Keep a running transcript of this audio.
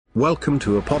Welcome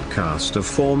to a podcast of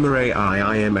former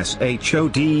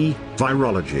AIIMS-HOD,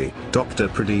 Virology, Dr.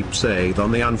 Pradeep Seth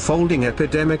on the unfolding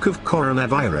epidemic of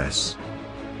coronavirus.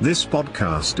 This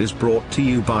podcast is brought to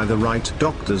you by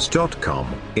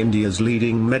therightdoctors.com, India's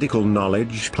leading medical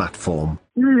knowledge platform.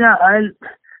 Yeah,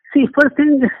 see, first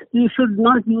thing, you should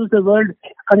not use the word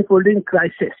unfolding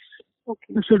crisis. Okay.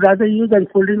 You should rather use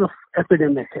unfolding of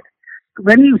epidemic.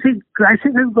 When you say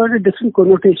crisis has got a different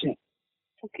connotation.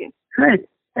 Okay. Right.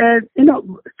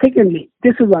 Secondly,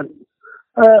 this is one.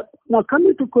 Now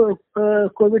coming to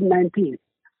COVID-19.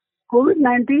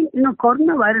 COVID-19,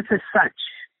 coronavirus as such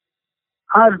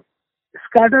are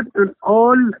scattered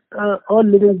on all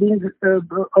living beings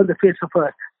on the face of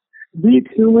Earth. Be it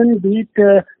human, be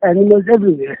it animals,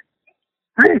 everywhere.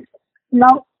 Right.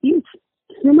 Now, each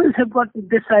humans have got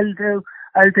this.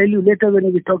 I'll tell you later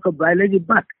when we talk of biology.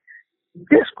 But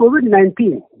this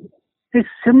COVID-19 is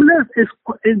similar.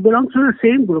 It belongs to the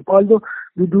same group. Although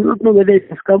we do not know whether it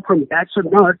has come from bats or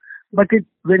not. But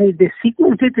when they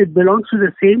sequence it, it belongs to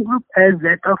the same group as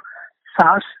that of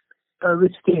SARS,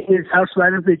 SARS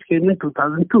virus, which came in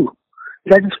 2002.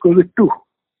 That is COVID-2.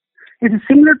 It is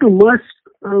similar to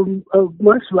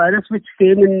MERS virus, which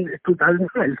came in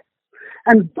 2012.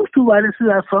 And those two viruses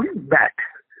are from bat.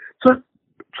 So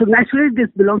naturally, this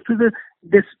belongs to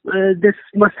this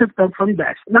must have come from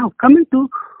bats. Now, coming to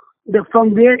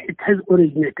from where it has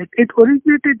originated. It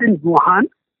originated in Wuhan,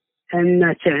 in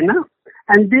China,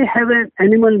 and they have an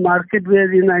animal market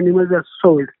where animals are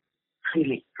sold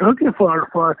freely, okay,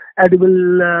 for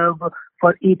edible,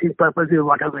 for eating purposes or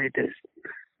whatever it is.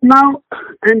 Now,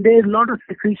 and there are a lot of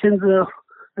secretions.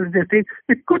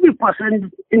 It could be possible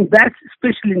in bats,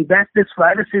 especially in bats. This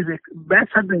virus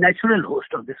bats are the natural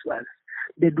host of this virus.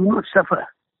 They do not suffer.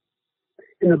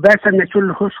 Bats are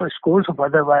natural hosts for scores of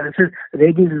other viruses.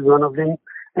 Rabies is one of them,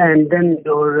 and then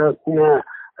your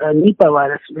Nipah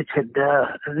virus, which had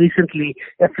recently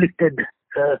afflicted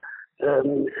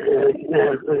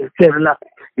Kerala.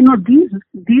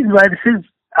 These viruses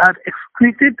are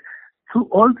excreted through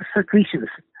all the secretions,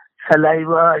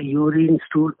 saliva, urine,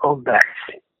 stool of bats.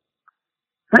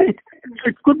 Right? So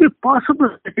it could be possible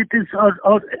that it is,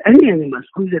 or any animals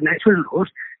who is a natural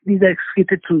host, these are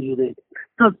excreted through urine.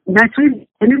 So naturally,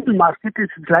 animal market is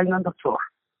lying on the floor.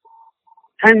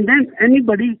 And then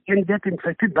anybody can get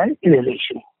infected by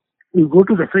inhalation. You go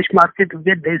to the fish market,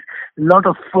 there's a lot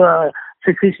of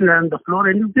secretion on the floor,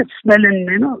 and you get smell and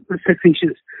the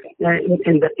secretions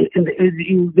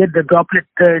you get the droplet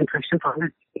infection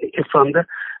from the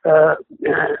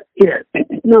air.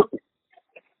 Now,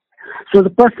 so the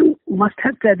person must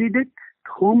have carried it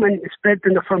home and spread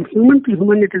from human to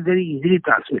human. It is very easily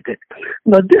transmitted.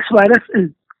 Now, this virus is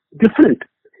different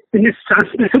in its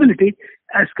transmissibility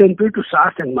as compared to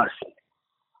SARS and MERS.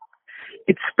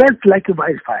 It spreads like a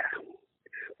wildfire,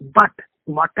 but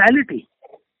mortality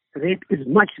rate is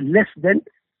much less than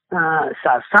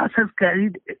SARS. SARS has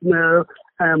carried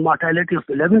mortality of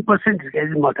 11%. It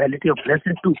carries mortality of less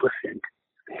than 2%.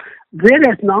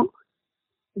 Whereas now,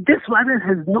 this virus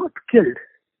has not killed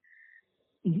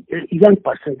young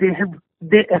person.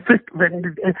 They affect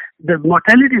when the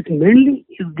mortality is mainly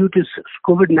due to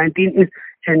COVID-19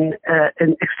 in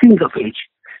extremes of age.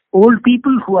 Old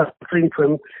people who are suffering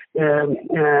from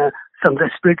some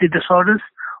respiratory disorders,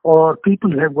 or people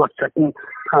who have got certain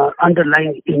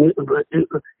underlying immune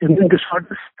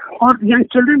disorders, or young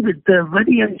children with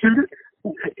very young children,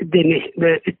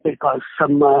 it may cause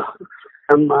some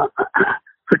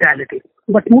fatality.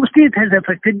 But mostly it has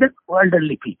affected the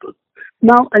elderly people.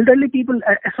 Now, elderly people,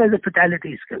 as far as the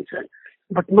fatality is concerned.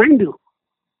 But mind you,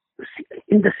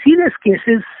 in the serious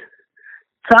cases,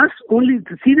 SARS only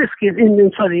the serious case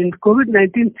in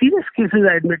COVID-19, serious cases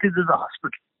are admitted to the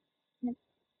hospital.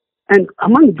 And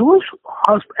among those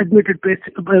admitted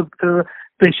patients,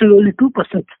 only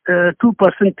 2%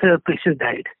 patients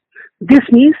died. This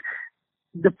means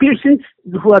the patients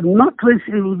who do not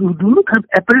have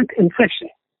apparent infection,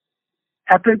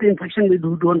 they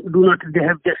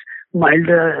have just mild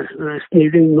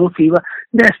sneezing, no fever,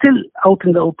 they are still out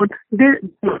in the open, they're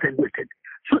not admitted.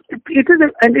 So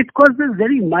it causes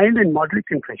very mild and moderate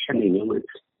infection in humans.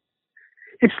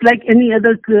 It's like any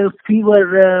other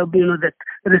fever, that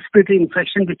respiratory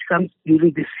infection which comes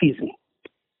during this season.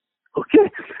 Okay.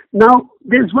 Now,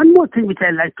 there's one more thing which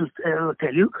I like to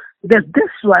tell you, that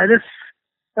this virus,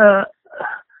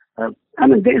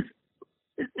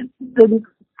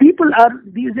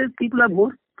 these days people are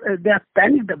more, they are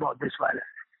panicked about this virus.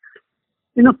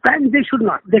 They should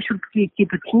not. They should keep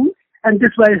it cool, and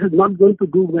this virus is not going to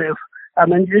do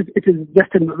it is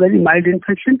just a very mild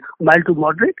infection, mild to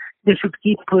moderate. They should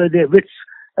keep their wits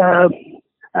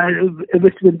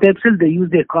which with themselves they use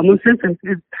their common sense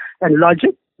and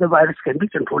logic, the virus can be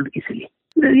controlled easily.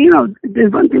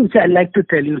 There's one thing which I like to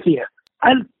tell you here.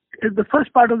 The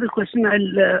first part of the question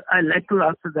I'll like to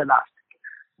answer the last.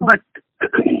 But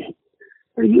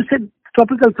you said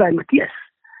tropical climate, yes.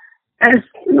 As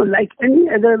like any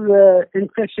other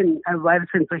infection, virus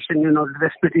infection,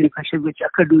 respiratory infection, which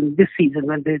occurred during this season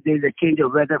when there's a change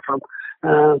of weather from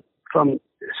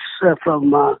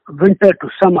winter to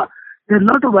summer, there are a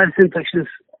lot of virus infections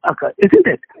occur, isn't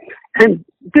it? And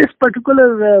this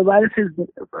particular virus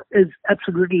is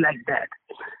absolutely like that.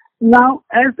 Now,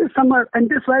 as the summer, and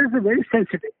this virus is very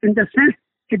sensitive in the sense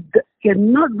it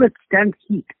cannot withstand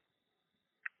heat,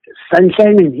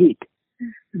 sunshine and heat.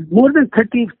 More than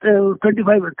 25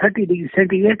 or 30 degrees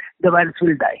centigrade, the virus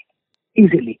will die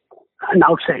easily and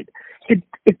outside. It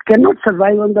cannot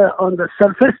survive on the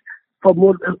surface for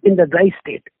more in the dry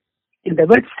state. In the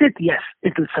wet state, yes,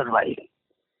 it will survive.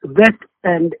 Wet,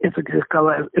 and if it is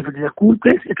a cool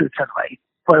place, it will survive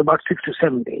for about 6 to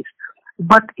 7 days.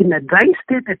 But in a dry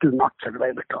state, it will not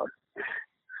survive at all.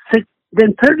 So,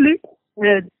 then thirdly,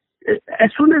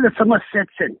 as soon as the summer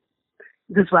sets in,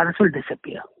 this virus will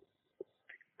disappear.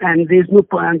 And there is no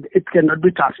point, it cannot be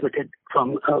transmitted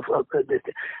from this.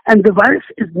 And the virus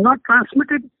is not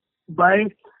transmitted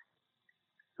by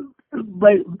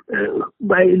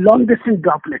long distance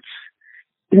droplets.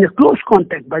 In a close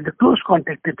contact, by the close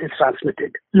contact, it is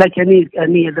transmitted like any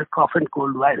other cough and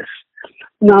cold virus.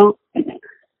 Now,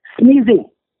 sneezing.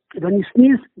 When you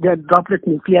sneeze, the droplet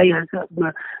nuclei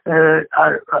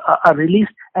are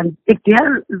released, and if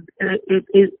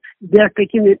they are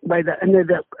taken it by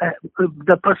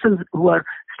the persons who are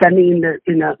standing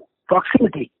in a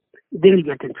proximity, they will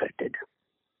get infected.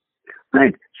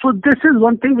 Right. So this is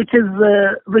one thing which is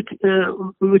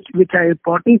which are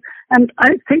important, and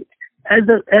I think as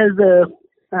the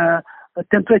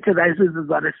temperature rises,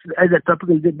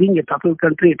 being a tropical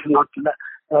country, it will not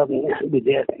be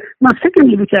there. Now,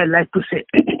 secondly, which I like to say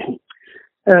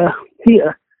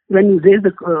here, when you raise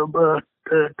the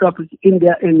topic in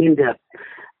India,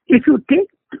 if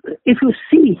you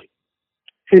see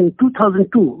in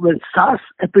 2002 when SARS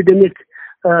epidemic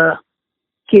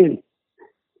came,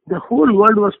 the whole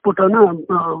world was put on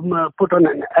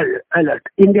an alert.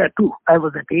 India too. I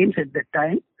was at AIIMS at that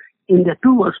time. India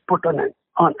too was put on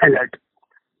alert.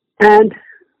 And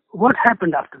what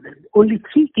happened after that? Only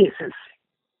 3 cases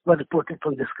were reported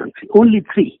from this country. Only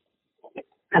 3.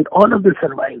 And all of them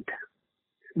survived.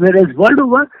 Whereas world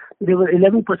over, there were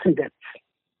 11% deaths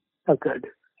occurred.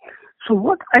 So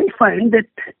what I find that,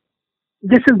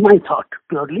 this is my thought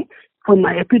purely, from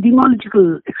my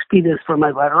epidemiological experience, from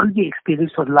my virology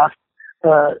experience for the last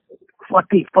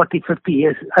 40, 50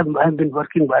 years, I've been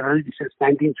working virology since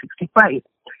 1965.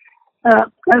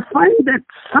 I find that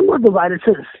some of the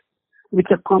viruses which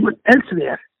are common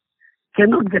elsewhere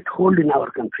cannot get hold in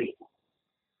our country.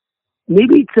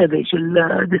 Maybe it's a racial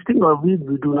this thing, or we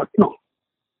do not know.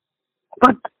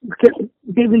 But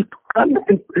they will come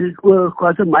and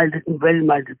cause a very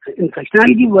mild infection. I'll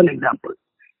give one example.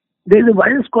 There is a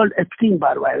virus called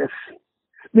Epstein-Barr virus,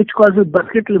 which causes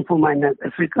Burkitt lymphoma in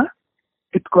Africa.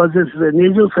 It causes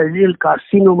nasopharyngeal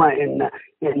carcinoma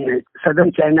in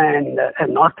southern China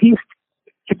and northeast.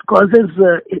 It causes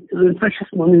infectious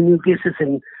mononucleosis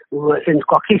in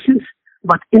Caucasians.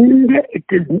 But in India, it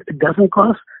doesn't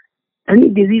cause any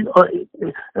disease or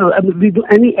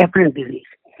any apparent disease.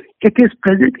 It is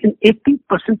present in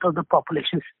 80% of the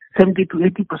population, 70 to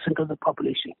 80% of the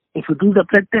population. If you do the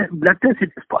blood test,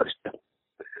 it is positive.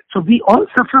 So we all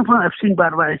suffer from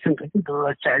Epstein-Barr virus infection through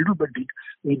our childhood, but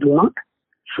we do not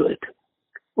show it.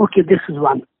 Okay, this is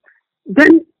one.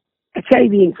 Then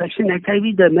HIV infection,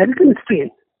 HIV, the American strain,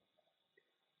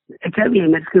 HIV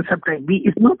American subtype B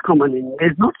is not common in India,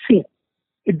 is not seen.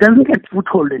 It doesn't get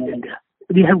foothold in India.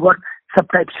 We have got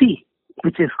subtype C,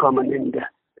 which is common in India.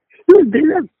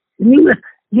 There are numerous.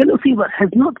 Yellow fever has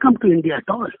not come to India at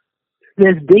all.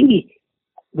 There's dengue,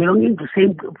 belonging to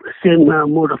same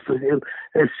mode of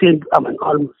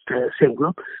almost same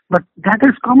group, but that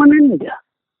is common in India.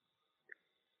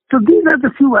 So these are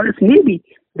the few viruses. Maybe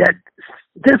that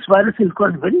this virus will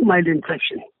cause very mild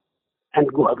infection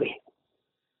and go away.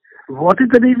 What is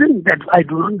the reason? That I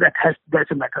do not.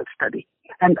 That's a matter of study.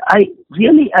 And I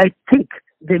think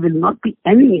there will not be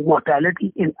any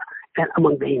mortality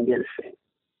among the Indians.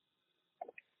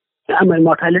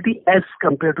 Mortality as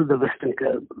compared to the Western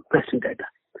data.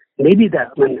 Maybe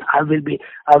I will be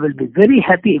very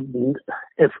happy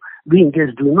if we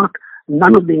Indians do not.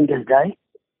 None of the Indians die,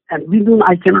 and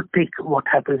I cannot take what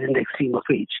happens in the extreme of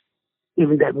age.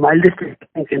 Even the mildest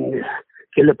can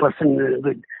kill a person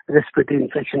with respiratory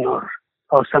infection or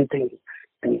or something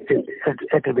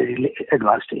at a very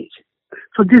advanced stage.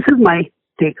 So this is my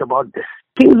take about this.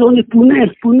 I think it's only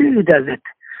Pune who does it.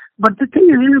 But the thing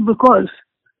is, because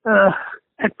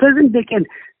at present they can,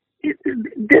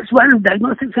 this virus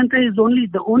diagnostic center is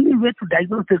the only way to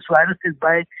diagnose this virus is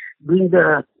by doing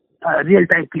the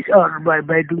real-time PCR, or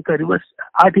by doing the reverse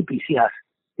RT-PCR,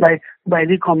 by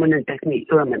recombinant technique.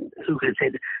 You can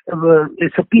say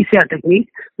it's a PCR technique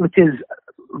which is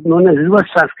known as reverse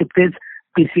transcriptase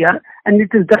PCR, and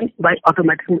it is done by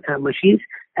automatic machines.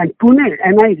 And Pune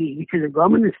NIV, which is a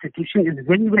government institution, is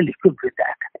very well equipped with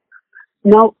that.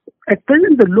 Now, at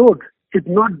present, the load is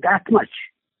not that much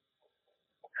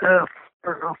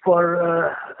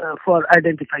for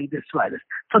identifying this virus.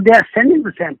 So they are sending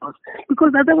the samples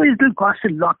because otherwise it will cost a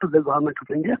lot to the government of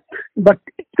India. But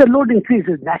if the load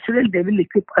increases, naturally they will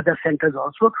equip other centers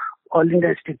also. All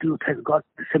India Institute has got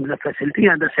similar facility.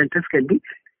 Other centers can be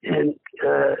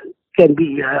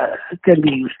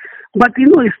used. But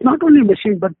it's not only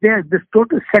machine, but this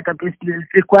total setup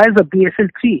requires a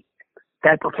BSL-3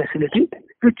 type of facility,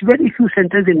 which very few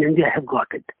centers in India have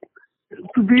got it.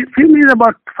 To be few means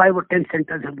about 5 or 10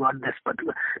 centers have got this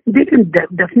particular. They can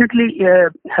definitely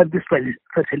have these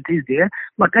facilities there,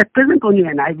 but at present only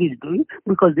NIV is doing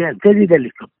because they are very well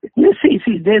equipped. You see,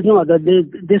 there's no other.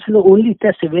 This is the only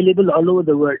test available all over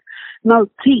the world. Now,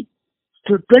 see,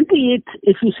 to 28,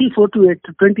 if you see 4 to 8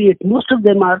 to 28, most of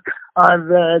them are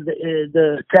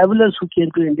the travelers who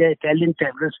came to India, Italian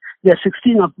travelers. There are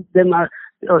 16 of them or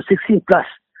 16 plus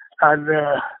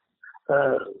are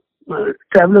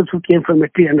travelers who came from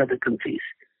Italy and other countries,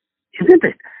 isn't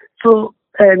it? So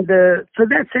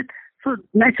that's it. So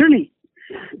naturally,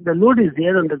 the load is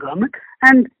there on the government,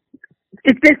 and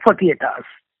it takes 48 hours.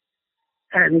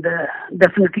 And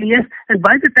definitely yes. And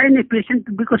by the time a patient,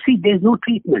 because see, there is no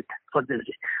treatment for this,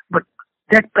 but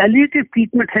that palliative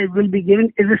treatment will be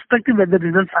given irrespective whether the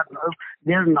results are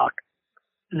there or not.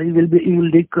 You will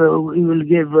give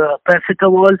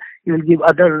paracetamol, you will give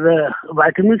other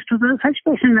vitamins to the such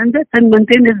patient, and that can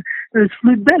maintain his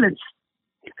fluid balance,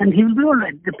 and he will be all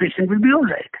right. The patient will be all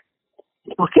right.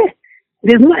 Okay,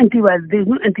 there's no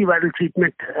antiviral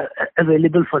treatment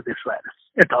available for this virus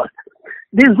at all.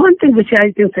 There's one thing which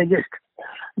I can suggest,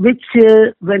 which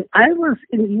when I was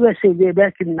in USA way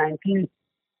back in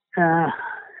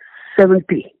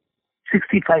 1970,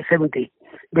 65, 70,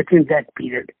 between that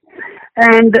period.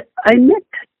 And I met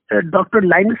Dr.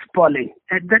 Linus Pauling.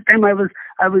 At that time, I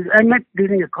met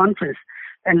during a conference,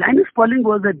 and Linus Pauling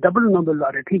was a double Nobel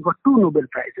laureate. He got 2 Nobel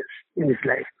Prizes in his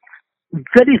life.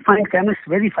 Very fine chemist,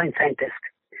 very fine scientist.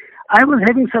 I was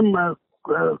having some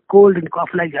cold and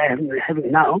cough like I am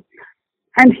having now,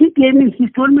 and he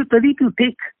told me, Pradeep, you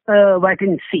take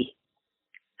vitamin C,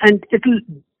 and it will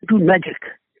do magic.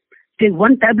 Take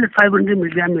 1 tablet, 500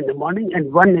 milligram in the morning,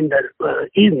 and 1 in the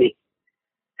evening.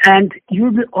 And you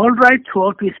will be all right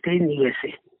throughout your stay in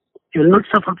USA. You will not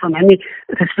suffer from any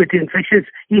respiratory infections.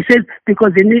 He says,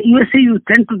 because in the USA you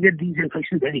tend to get these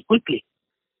infections very quickly.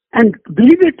 And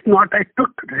believe it or not, I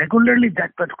took regularly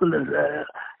that particular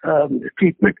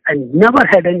treatment and never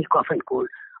had any cough and cold.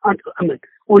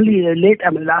 Only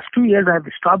last 2 years I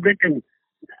have stopped it, and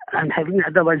I'm having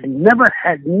otherwise never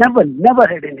had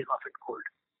any cough and cold.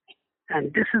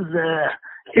 And this is,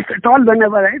 if at all,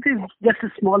 whenever it is just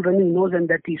a small running nose, and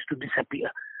that used to disappear.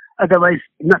 Otherwise,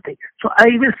 nothing. So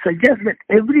I will suggest that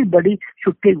everybody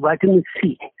should take vitamin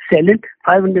C, saline,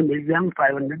 500 milligram,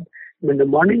 500 in the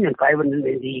morning and 500 in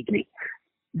the evening.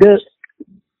 The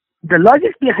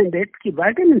logic behind it,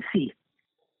 vitamin C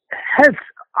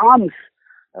arms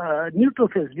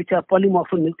neutrophils, which are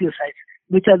polymorphonucleosides,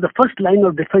 which are the first line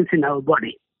of defense in our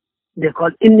body. They're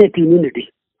called innate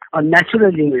immunity or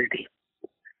natural immunity.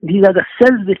 These are the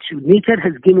cells which nature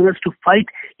has given us to fight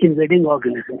invading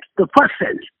organisms. The first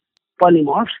cells,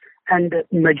 polymorphs, and the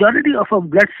majority of our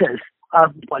blood cells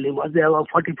are polymorphs. They are about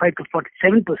 45 to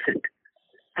 47%.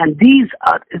 And these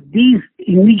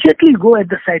immediately go at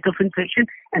the site of infection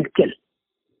and kill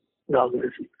the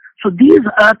organism. So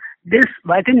this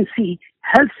vitamin C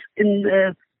helps in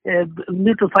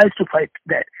neutrophils to fight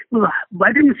that.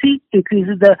 Vitamin C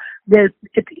increases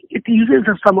it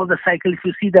uses some of the cycle. If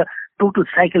you see the total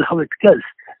cycle, how it kills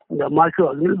the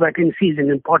microorganisms, vitamin C is an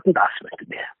important aspect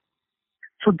there.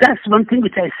 So that's one thing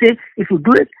which I say, if you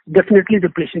do it, definitely the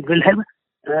patient will have.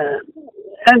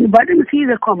 And vitamin C is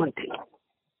a common thing.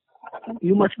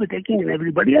 You must be taking it, and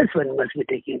everybody else must be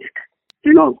taking it.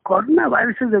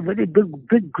 Coronavirus is a very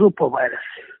big group of virus.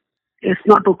 It's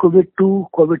not a COVID-2,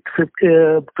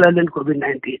 COVID-12, and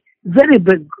COVID-19. Very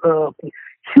big.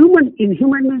 In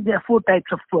human beings, there are 4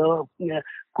 types of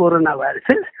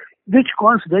coronaviruses, which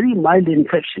cause very mild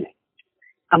infection.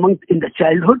 in the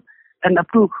childhood, and up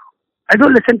to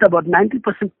adolescent, about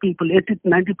 90% people, 80 to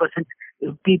 90%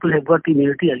 people have got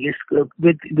immunity against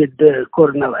with the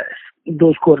coronavirus,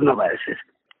 those coronaviruses.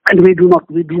 And we do not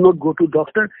go to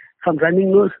doctor. Some running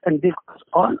nose, and they cause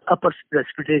all upper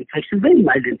respiratory infection, very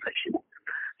mild infection.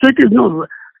 So it is no,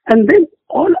 and then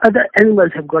all other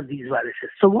animals have got these viruses.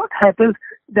 So what happens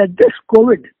that this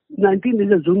COVID-19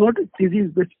 is a zoonotic disease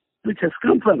which has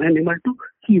come from animal to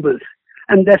humans,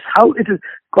 and that's how it is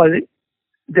causing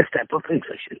this type of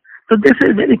infection. So this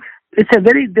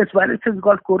virus is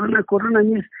called corona. Corona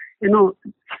means,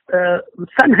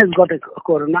 sun has got a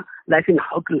corona, like in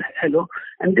How to Hello,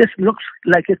 and this looks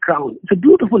like a crown. It's a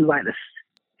beautiful virus.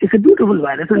 It's a beautiful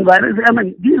virus,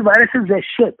 and these viruses, their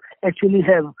shape actually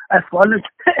have. I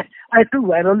took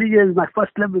virology as my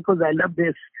first love because I love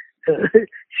this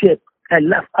shape. I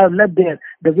love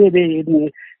the way they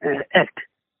act.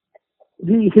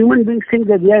 We human beings think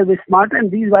that we are very smart,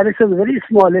 and these viruses are very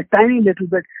small, a tiny little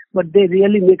bit, but they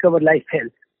really make our life hell.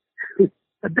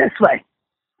 But that's why.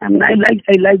 And I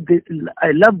love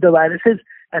the viruses,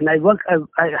 and I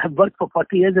have worked for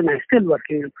 40 years, and I'm still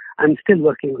working on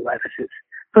viruses.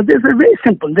 So this is very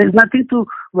simple. There's nothing to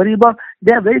worry about.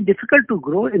 They are very difficult to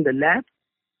grow in the lab.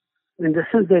 In the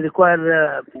sense, they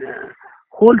require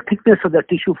whole thickness of the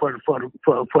tissue for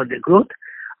their growth.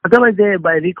 Otherwise,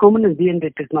 by recombinant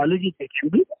DNA technology, they can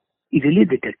be easily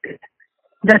detected.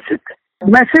 That's it.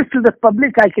 Message to the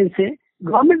public, I can say,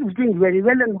 government is doing very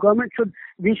well, and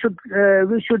we should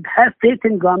have faith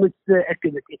in government's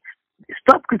activity.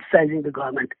 Stop criticizing the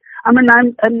government. I'm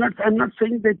not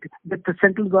saying that the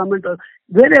central government or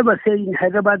wherever, say in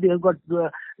Hyderabad, they have got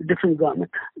different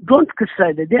government. Don't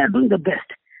criticize it. They are doing the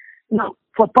best. Now,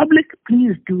 for public,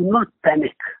 please do not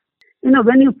panic.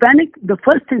 When you panic, the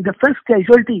first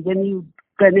casualty when you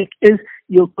panic is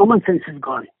your common sense is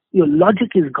gone. Your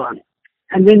logic is gone.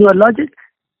 And when your logic,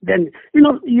 then,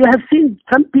 you have seen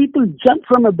some people jump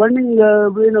from a burning,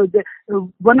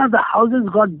 one of the houses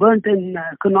got burnt in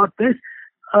Connaught Place.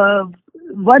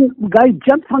 One guy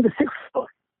jumped from the sixth floor.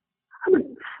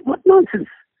 What nonsense.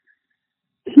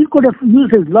 He could have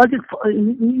used his logic.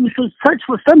 You should search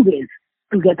for some ways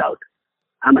to get out.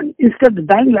 Instead of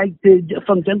dying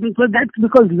from jumping floor, that's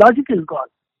because logic is gone.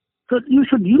 So you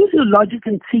should use your logic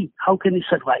and see how can you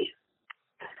survive.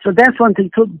 So that's one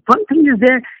thing. So one thing is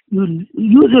there, you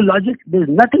use your logic. There's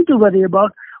nothing to worry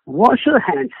about. Wash your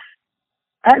hands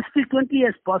as frequently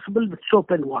as possible with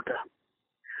soap and water.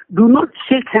 Do not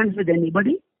shake hands with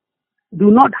anybody.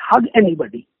 Do not hug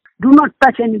anybody. Do not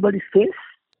touch anybody's face.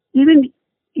 Even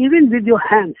with your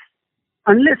hands,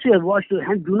 unless you have washed your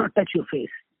hands, do not touch your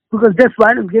face. Because this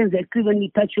virus gains entry when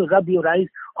you rub your eyes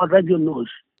or rub your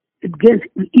nose. It gains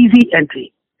easy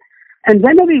entry. And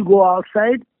whenever you go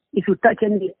outside, if you touch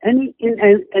any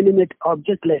inanimate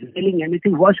object like railing,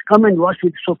 anything, come and wash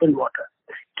with soap and water.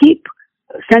 Keep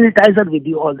sanitizer with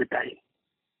you all the time.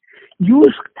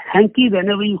 Use hanky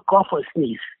whenever you cough or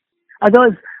sneeze.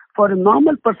 Otherwise, for a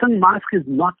normal person, mask is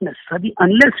not necessary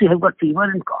unless you have got fever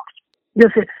and cough.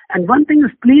 And one thing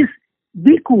is, please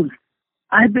be cool.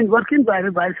 I have been working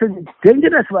with viruses,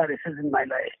 dangerous viruses in my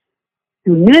life.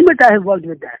 You name it, I have worked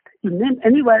with that. You name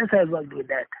any virus, I have worked with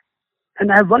that. And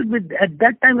I have worked with, at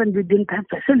that time when we didn't have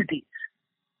facilities,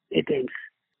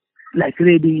 like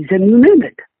rabies and you name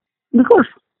it. Because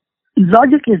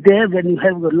logic is there. When you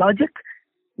have the logic,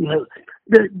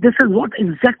 this is what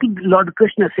exactly Lord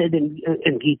Krishna said in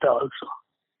Gita also.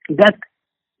 That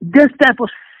this type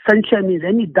of sunshine is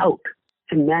any doubt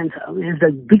in man's heart is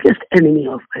the biggest enemy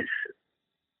of his.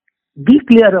 Be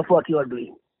clear of what you are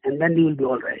doing, and then you will be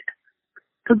all right.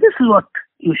 So this is what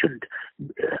you should,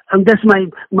 and that's my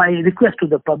request to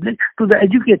the public, to the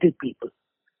educated people.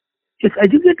 If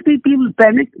educated people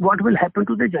panic, what will happen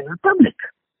to the general public?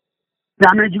 The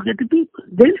uneducated people,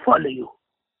 they'll follow you.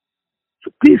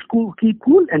 So please keep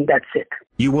cool, and that's it.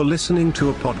 You were listening to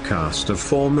a podcast of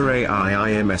former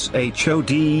AIIMS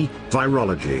HOD,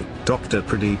 Virology, Dr.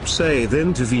 Pradeep Seth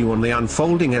interview on the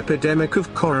unfolding epidemic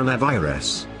of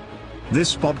coronavirus.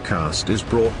 This podcast is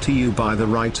brought to you by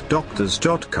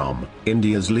therightdoctors.com,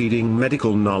 India's leading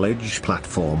medical knowledge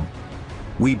platform.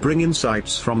 We bring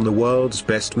insights from the world's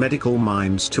best medical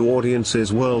minds to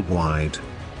audiences worldwide.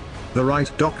 The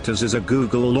Right Doctors is a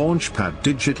Google Launchpad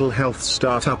digital health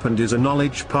startup and is a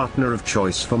knowledge partner of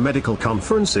choice for medical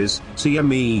conferences,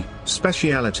 CME,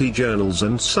 specialty journals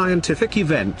and scientific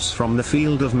events from the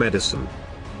field of medicine.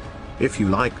 If you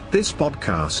liked this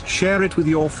podcast, share it with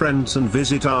your friends and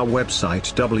visit our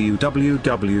website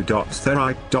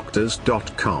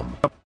www.therightdoctors.com.